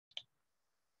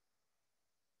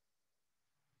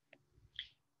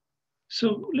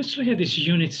So let's look at this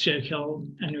unit circle.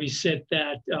 And we said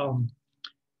that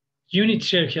unit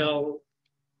circle,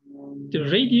 the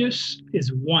radius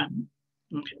is 1.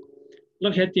 Okay.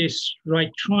 Look at this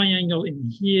right triangle in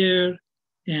here.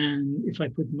 And if I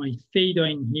put my theta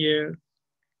in here,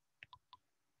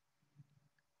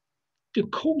 the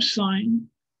cosine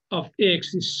of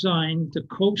x is sine, the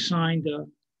cosine, the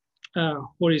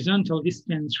horizontal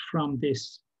distance from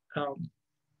this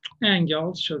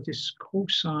angle, so this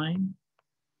cosine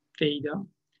theta,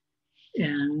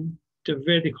 and the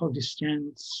vertical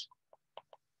distance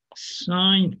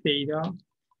sine theta.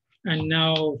 And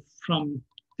now from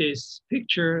this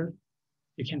picture,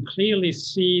 you can clearly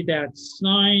see that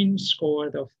sine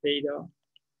squared of theta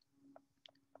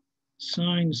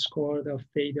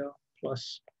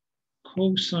plus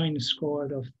cosine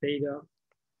squared of theta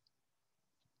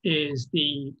is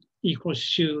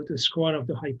equals to the square of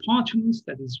the hypotenuse,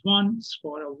 that is 1,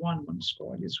 square of 1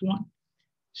 squared is 1.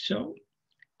 So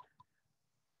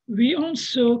we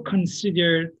also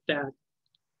considered that,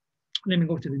 let me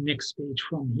go to the next page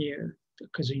from here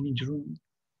because I need room.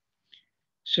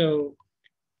 So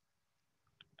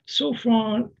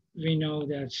far we know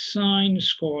that sine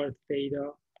squared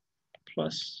theta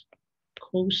plus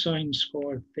cosine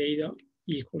squared theta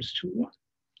equals to 1.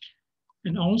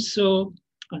 And also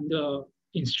on the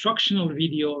instructional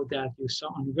video that you saw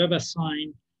on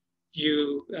WebAssign,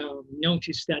 you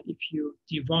notice that if you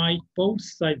divide both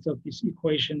sides of this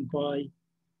equation by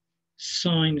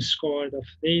sine squared of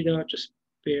theta, just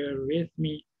bear with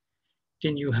me,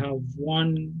 then you have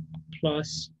 1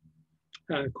 plus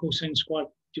cosine squared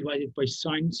divided by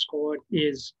sine squared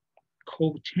is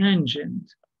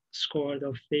cotangent squared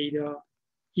of theta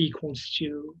equals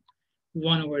to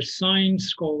 1 over sine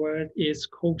squared is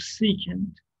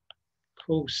cosecant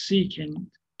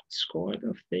squared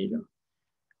of theta.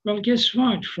 Well, guess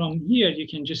what? From here, you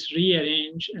can just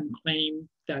rearrange and claim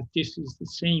that this is the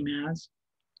same as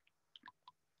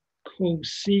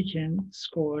cosecant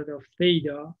squared of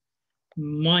theta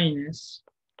minus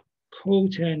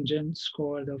cotangent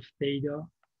squared of theta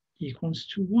equals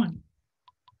to 1.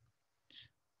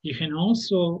 You can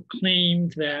also claim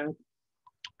that,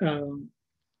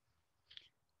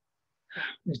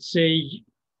 let's say,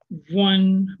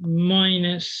 1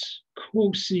 minus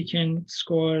cosecant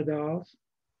squared of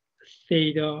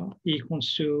theta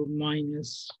equals to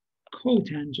minus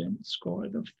cotangent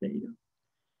squared of theta.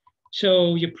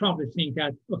 So you probably think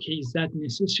that, okay, is that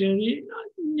necessary?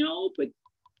 No, but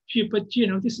you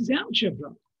know, this is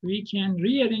algebra. We can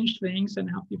rearrange things and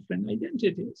have different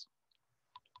identities.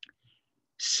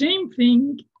 Same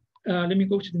thing, let me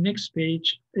go to the next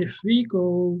page. If we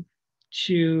go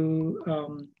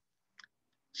to,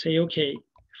 say, okay,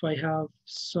 if I have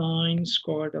sine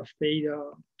squared of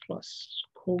theta plus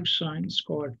cosine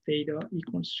squared theta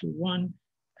equals to 1,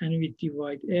 and we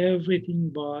divide everything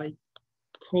by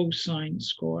cosine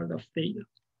squared of theta.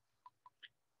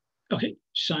 Okay,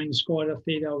 sine squared of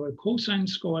theta over cosine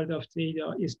squared of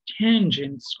theta is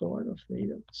tangent squared of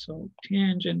theta. So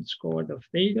tangent squared of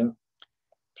theta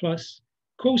plus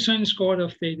cosine squared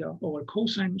of theta over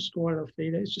cosine squared of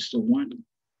theta is just a 1.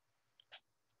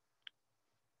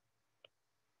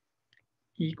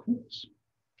 Equals.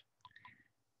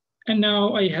 And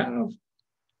now I have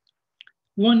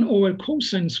 1 over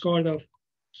cosine squared of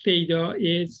theta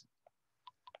is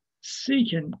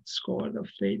secant squared of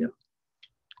theta.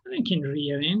 And I can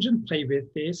rearrange and play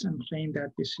with this and claim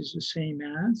that this is the same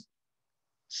as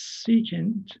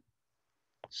secant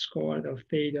squared of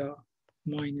theta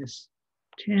minus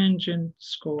tangent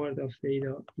squared of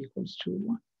theta equals to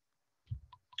 1.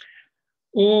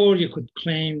 Or you could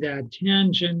claim that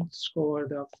tangent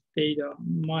squared of theta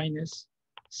minus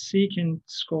secant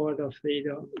squared of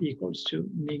theta equals to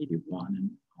 -1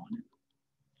 and on.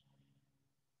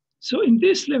 So in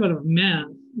this level of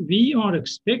math, we are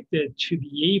expected to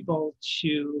be able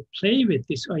to play with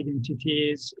these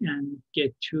identities and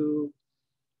get to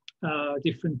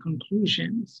different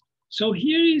conclusions. So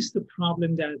here is the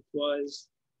problem that was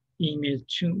emailed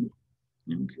to me.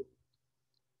 Okay.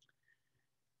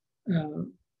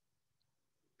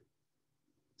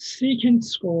 Secant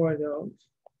squared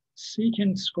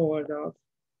of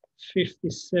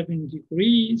 57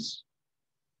 degrees,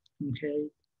 okay,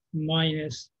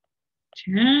 minus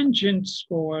tangent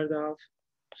squared of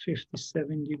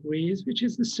 57 degrees, which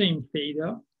is the same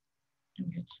theta.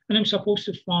 Okay. And I'm supposed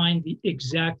to find the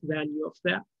exact value of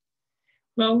that.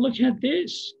 Well, look at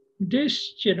this.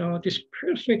 This, you know, this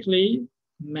perfectly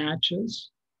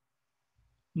matches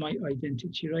my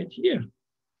identity right here.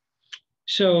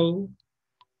 So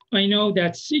I know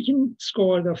that secant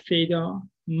squared of theta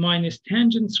minus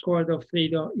tangent squared of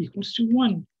theta equals to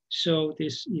 1. So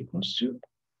this equals to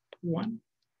 1.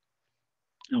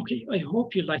 Okay, I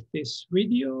hope you like this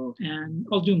video, and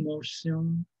I'll do more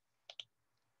soon.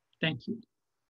 Thank you.